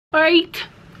Wait.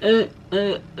 Oh,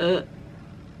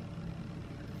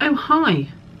 hi.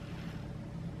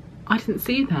 I didn't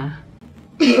see you there.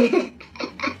 Oh,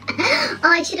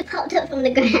 I should have popped up from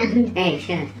the ground. Hey,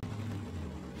 sure.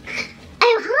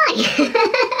 Oh,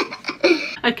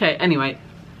 hi. Okay, anyway.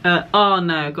 Oh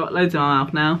no, I've got loads in my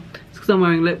mouth now. It's because I'm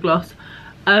wearing lip gloss.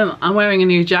 I'm wearing a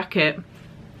new jacket.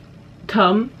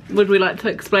 Tom, would we like to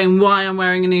explain why I'm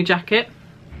wearing a new jacket?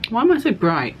 Why am I so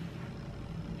bright?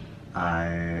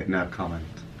 No comment.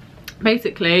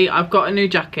 Basically, I've got a new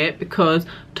jacket because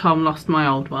Tom lost my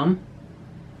old one.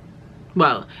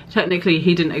 Well, technically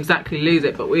he didn't exactly lose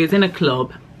it, but we was in a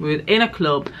club.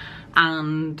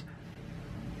 And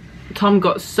Tom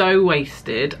got so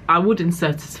wasted. I would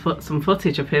insert some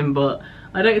footage of him, but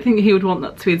I don't think he would want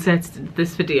that to be inserted in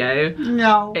this video.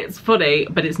 No. It's funny,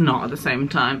 but it's not at the same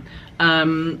time.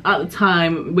 At the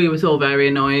time, we was all very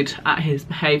annoyed at his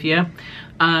behaviour.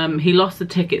 He lost the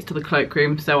tickets to the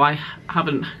cloakroom, so I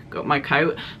haven't got my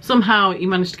coat. Somehow he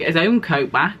managed to get his own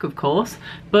coat back, of course,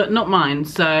 but not mine.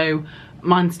 So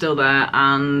mine's still there,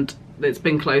 and it's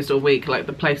been closed all week. Like,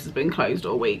 the place has been closed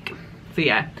all week. So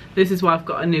yeah, this is why I've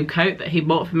got a new coat that he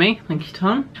bought for me. Thank you,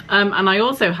 Tom. And I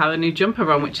also have a new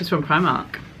jumper on, which is from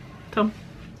Primark. Tom,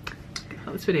 get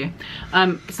out this video.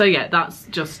 So yeah, that's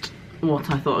just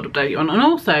what I thought I'd update you on. And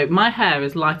also, my hair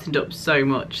has lightened up so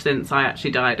much since I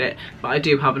actually dyed it, but I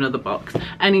do have another box.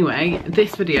 Anyway,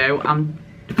 this video, I'm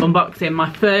unboxing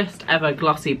my first ever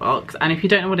Glossy box, and if you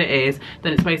don't know what it is,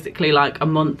 then it's basically like a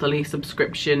monthly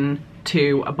subscription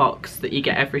to a box that you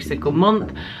get every single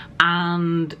month,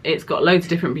 and it's got loads of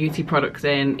different beauty products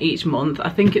in each month. I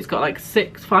think it's got like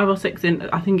 5 or 6 in,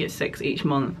 I think it's 6 each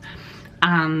month,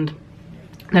 and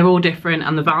they're all different,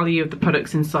 and the value of the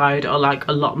products inside are like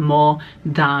a lot more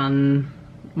than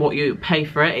what you pay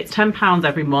for it. It's £10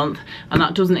 every month, and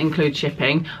that doesn't include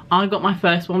shipping. I got my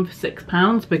first one for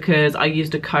 £6 because I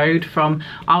used a code from,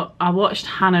 I watched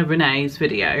Hannah Renee's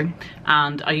video,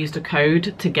 and I used a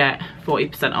code to get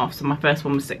 40% off, so my first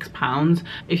one was £6.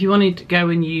 If you wanted to go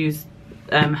and use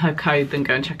her code, then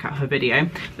go and check out her video.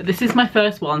 But this is my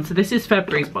first one, so this is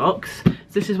February's box. So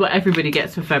this is what everybody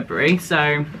gets for February.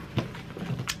 So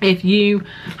if you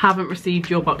haven't received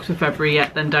your box for February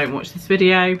yet, then don't watch this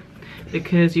video,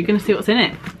 because you're going to see what's in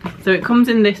it. So it comes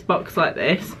in this box like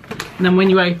this, and then when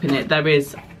you open it, there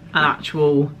is an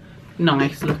actual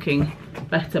nice looking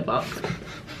better box,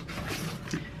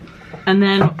 and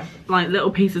then like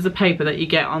little pieces of paper that you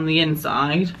get on the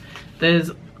inside. There's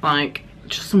like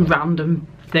just some random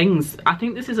things. I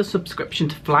think this is a subscription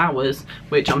to flowers,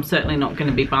 which I'm certainly not going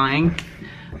to be buying.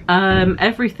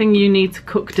 Everything you need to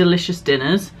cook delicious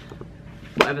dinners,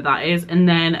 whatever that is, and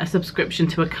then a subscription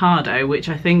to Ocado, which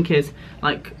I think is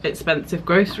like expensive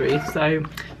groceries. So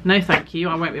no thank you,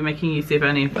 I won't be making use of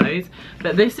any of those.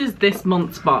 But this is this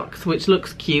month's box, which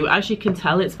looks cute. As you can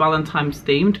tell, it's Valentine's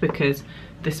themed because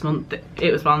this month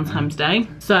it was Valentine's Day.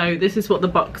 So this is what the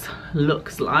box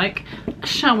looks like.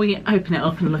 Shall we open it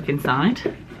up and look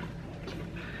inside?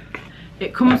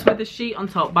 It comes with a sheet on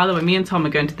top. By the way, me and Tom are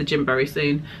going to the gym very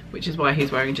soon, which is why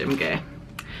he's wearing gym gear.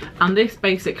 And this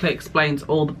basically explains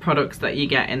all the products that you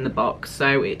get in the box,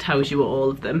 so it tells you all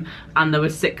of them, and there were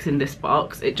 6 in this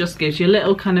box. It just gives you a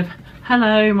little kind of,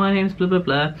 hello, my name's blah blah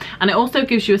blah, and it also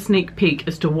gives you a sneak peek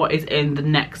as to what is in the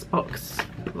next box,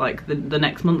 like the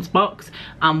next month's box.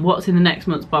 And what's in the next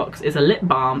month's box is a lip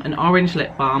balm, an orange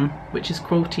lip balm, which is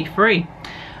cruelty free.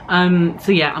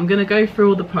 So yeah, I'm gonna go through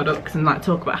all the products and like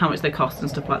talk about how much they cost and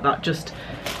stuff like that, just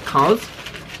cause.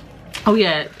 Oh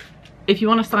yeah, if you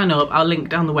want to sign up, I'll link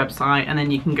down the website, and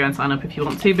then you can go and sign up if you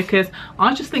want to, because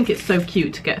I just think it's so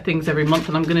cute to get things every month,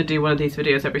 and I'm going to do one of these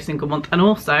videos every single month. And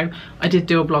also, I did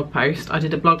do a blog post. I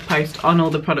did a blog post on all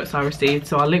the products I received,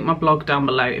 so I'll link my blog down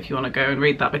below if you want to go and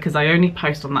read that, because I only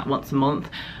post on that once a month.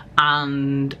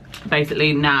 And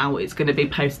basically now it's going to be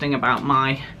posting about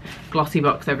my Glossy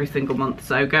box every single month,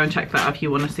 so go and check that out if you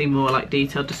want to see more like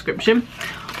detailed description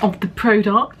of the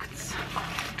products.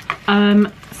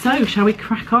 So shall we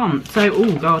crack on? So,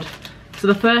 oh god, so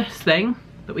the first thing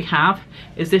that we have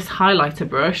is this highlighter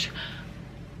brush,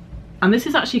 and this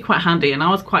is actually quite handy, and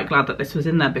I was quite glad that this was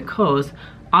in there because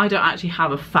I don't actually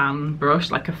have a fan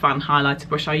brush, like a fan highlighter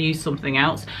brush. I use something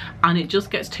else, and it just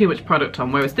gets too much product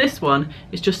on, whereas this one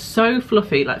is just so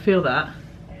fluffy. Like, feel that?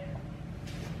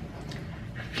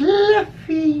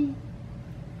 Fluffy.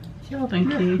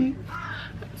 Thank you.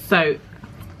 So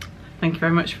thank you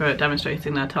very much for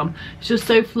demonstrating there, Tom. It's just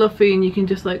so fluffy, and you can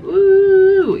just like,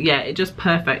 woo! Yeah, it's just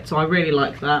perfect, so I really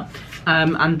like that.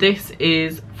 And this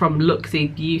is from Glossy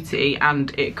Beauty,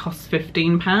 and it costs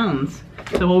 £15.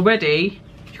 So already,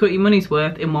 you've got your money's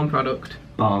worth in one product.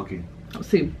 Bargain.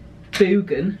 Absolute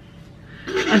boogan.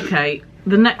 Okay,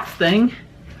 the next thing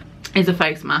is a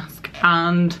face mask,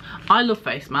 and I love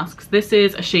face masks. This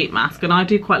is a sheet mask, and I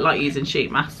do quite like using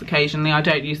sheet masks occasionally. I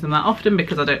don't use them that often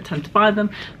because I don't tend to buy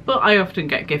them, but I often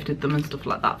get gifted them and stuff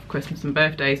like that for Christmas and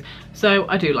birthdays, so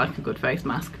I do like a good face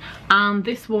mask. And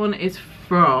this one is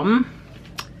from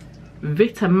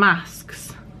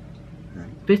Vitamasks.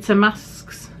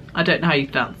 I don't know how you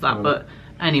pronounce that, but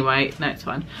anyway, no, it's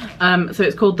fine. So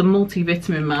it's called the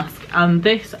multivitamin mask, and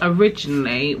this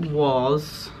originally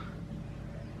was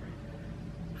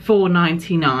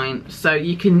 $4.99, so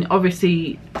you can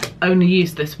obviously only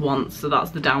use this once, so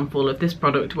that's the downfall of this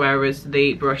product, whereas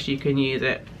the brush you can use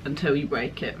it until you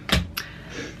break it.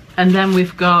 And then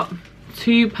we've got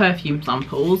 2 perfume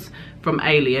samples from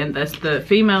Alien. There's the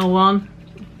female one,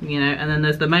 you know, and then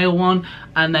there's the male one.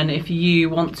 And then if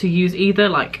you want to use either,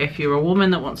 like if you're a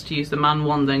woman that wants to use the man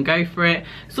one, then go for it.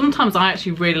 Sometimes I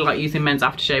actually really like using men's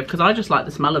aftershave because I just like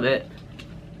the smell of it,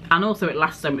 and also it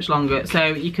lasts so much longer. So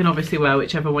you can obviously wear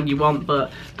whichever one you want,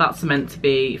 but that's meant to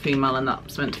be female and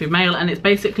that's meant to be male. And it's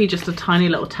basically just a tiny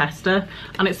little tester,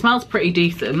 and it smells pretty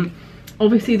decent.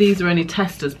 Obviously these are only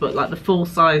testers, but like the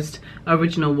full-sized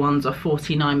original ones are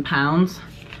 £49.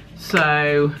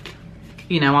 So,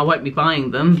 you know, I won't be buying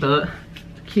them, but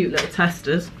cute little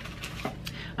testers.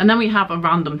 And then we have a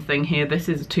random thing here. This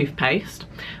is a toothpaste,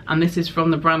 and this is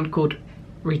from the brand called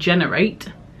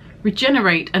Regenerate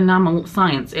Enamel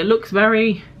Science. It looks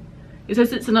very, it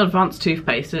says it's an advanced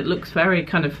toothpaste, and it looks very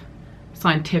kind of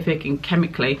scientific and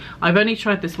chemically. I've only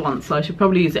tried this once, so I should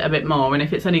probably use it a bit more, and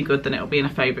if it's any good then it'll be in a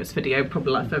favourites video,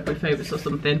 probably like February favourites or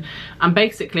something. And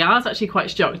basically I was actually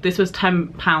quite shocked. This was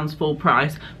 £10 full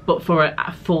price, but for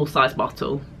a full size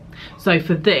bottle. So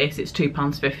for this it's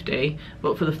 £2.50,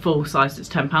 but for the full size it's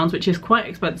 £10, which is quite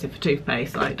expensive for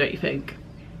toothpaste, like, don't you think?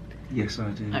 Yes,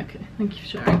 I do. Okay, thank you for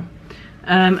sharing.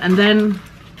 And then,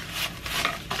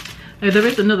 oh, there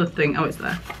is another thing. Oh, it's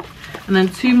there. And then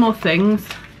 2 more things.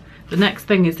 The next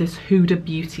thing is this Huda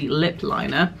Beauty lip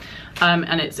liner,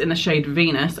 and it's in the shade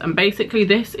Venus. And basically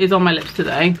this is on my lips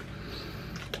today.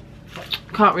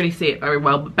 Can't really see it very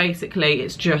well, but basically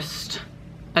it's just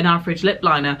an average lip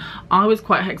liner. I was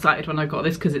quite excited when I got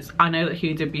this because it's, I know that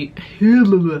Huda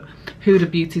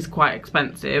Beauty is quite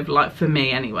expensive, like for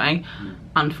me anyway,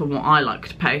 and for what I like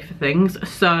to pay for things.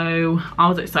 So I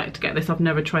was excited to get this. I've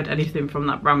never tried anything from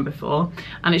that brand before,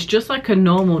 and it's just like a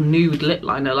normal nude lip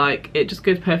liner. Like, it just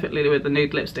goes perfectly with the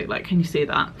nude lipstick. Like, can you see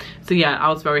that? So yeah, I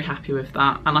was very happy with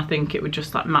that, and I think it would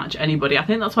just like match anybody. I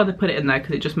think that's why they put it in there,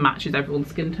 because it just matches everyone's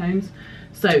skin tones.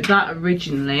 So that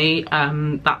originally,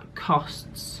 that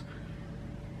costs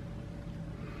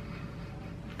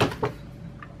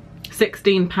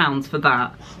 £16 for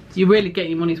that. You really get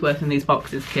your money's worth in these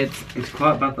boxes, kids. It's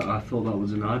quite bad that I thought that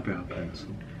was an eyebrow pencil.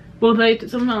 Well,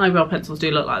 some eyebrow pencils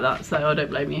do look like that, so I don't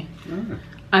blame you. Oh.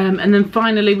 And then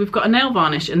finally we've got a nail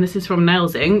varnish, and this is from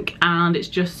Nails Inc, and it's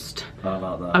just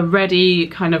a reddy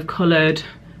kind of coloured,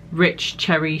 rich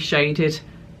cherry shaded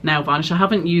nail varnish. I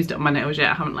haven't used it on my nails yet.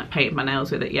 I haven't like painted my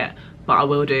nails with it yet, but I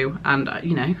will do, and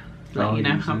you know, let you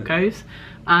know how it goes.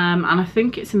 And I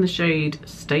think it's in the shade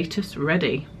Status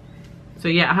Ready. So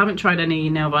yeah, I haven't tried any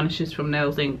nail varnishes from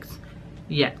Nails Inc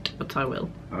yet, but I will.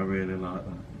 I really like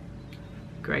that.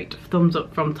 Great. Thumbs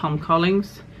up from Tom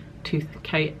Collins, Tooth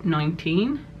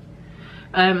K19.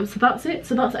 So that's it.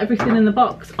 So that's everything in the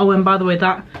box. Oh, and by the way,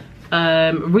 that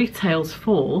retails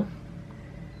for,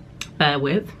 bear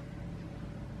with,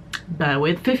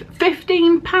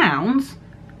 £15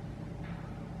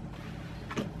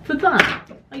 for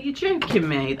that. Are you joking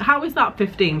me? How is that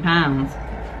 £15?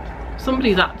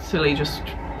 Somebody's actually just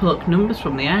plucked numbers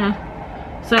from the air.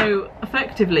 So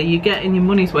effectively you're getting your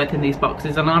money's worth in these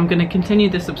boxes, and I'm going to continue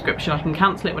the subscription. I can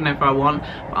cancel it whenever I want,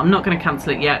 but I'm not going to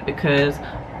cancel it yet because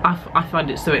I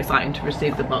find it so exciting to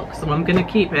receive the box, so I'm going to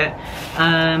keep it.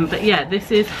 But yeah,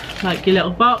 this is like your little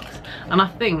box, and I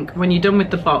think when you're done with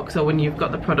the box, or when you've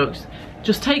got the products,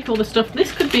 just take all the stuff.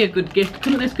 This could be a good gift.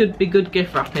 Couldn't this be good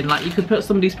gift wrapping? Like, you could put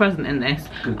somebody's present in this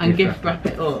and gift wrap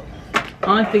it up.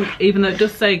 I think, even though it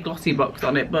does say Glossy box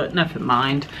on it, but never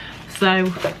mind.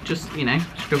 So just, you know,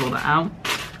 scribble that out.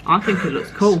 I think it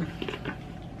looks cool.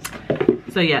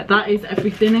 So yeah, that is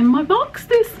everything in my box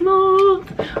this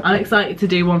month. I'm excited to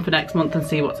do one for next month and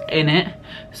see what's in it.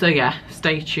 So yeah,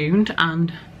 stay tuned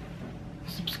and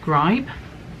subscribe.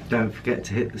 Don't forget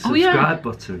to hit the subscribe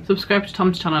button. Subscribe to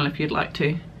Tom's channel if you'd like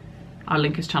to. I'll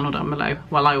link his channel down below.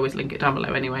 Well, I always link it down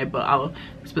below anyway, but I'll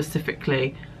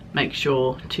specifically make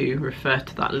sure to refer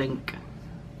to that link.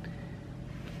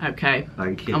 Okay.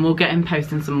 Thank you. And we'll get him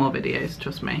posting some more videos,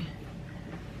 trust me.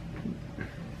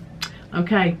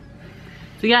 Okay.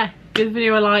 So yeah, Give the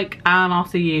video a like, and I'll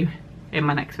see you in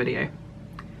my next video.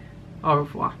 Au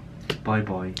revoir. Bye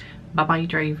bye. Bye bye,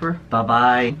 driver. Bye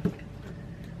bye.